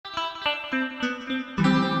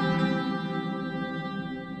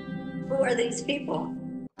are these people?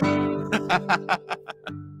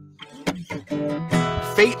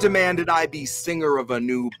 Fate demanded I be singer of a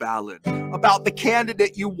new ballad about the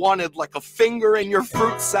candidate you wanted like a finger in your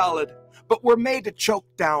fruit salad, but were made to choke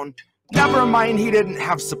down. Never mind he didn't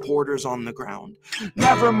have supporters on the ground.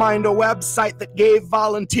 Never mind a website that gave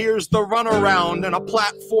volunteers the runaround and a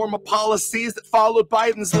platform of policies that followed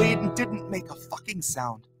Biden's lead and didn't make a fucking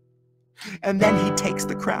sound. And then he takes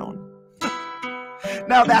the crown.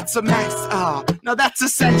 Now that's a mess. Now that's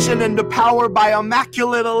ascension into power by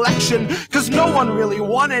immaculate election. Cause no one really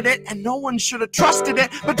wanted it and no one should have trusted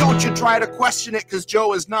it. But don't you try to question it, cause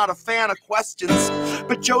Joe is not a fan of questions.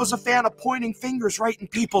 But Joe's a fan of pointing fingers right in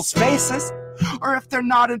people's faces. Or if they're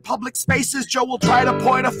not in public spaces, Joe will try to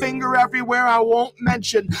point a finger everywhere I won't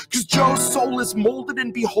mention. Cause Joe's soul is molded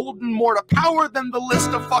and beholden more to power than the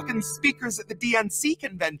list of fucking speakers at the DNC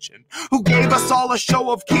convention, who gave us all a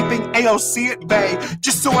show of keeping AOC at bay,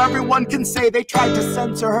 just so everyone can say they tried to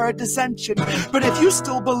censor her dissension. But if you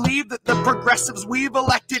still believe that the progressives we've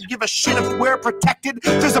elected give a shit if we're protected,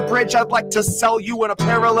 there's a bridge I'd like to sell you in a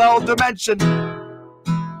parallel dimension.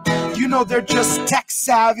 You know they're just tech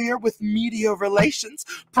savvier with media relations,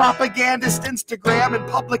 propagandist Instagram and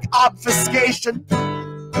public obfuscation.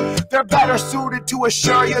 They're better suited to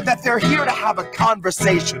assure you that they're here to have a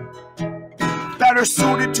conversation. Better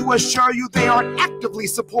suited to assure you they aren't actively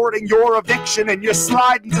supporting your eviction and your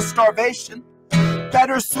slide into starvation.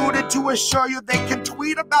 Better suited to assure you they can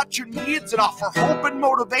tweet about your needs and offer hope and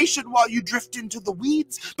motivation while you drift into the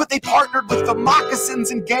weeds. But they partnered with the moccasins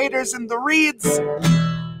and gators and the reeds.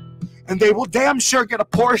 And they will damn sure get a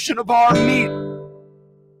portion of our meat.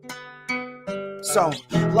 So,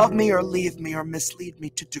 love me or leave me or mislead me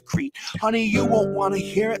to decree. Honey, you won't want to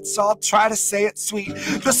hear it, so I'll try to say it sweet.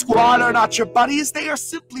 The squad are not your buddies, they are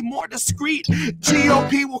simply more discreet.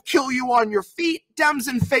 GOP will kill you on your feet. Dems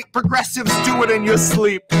and fake progressives do it in your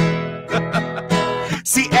sleep.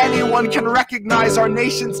 See, anyone can recognize our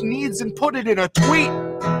nation's needs and put it in a tweet.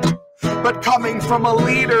 But coming from a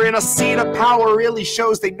leader in a seat of power really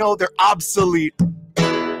shows they know they're obsolete.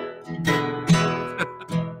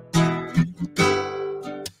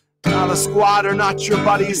 Now the squad are not your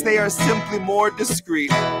buddies, they are simply more discreet.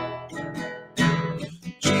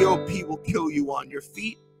 GOP will kill you on your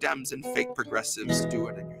feet. Dems and fake progressives do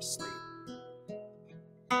it in your sleep.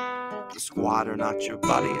 The squad are not your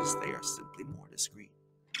buddies, they are simply more discreet.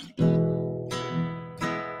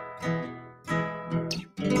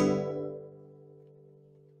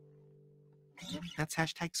 That's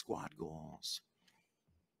hashtag squad goals.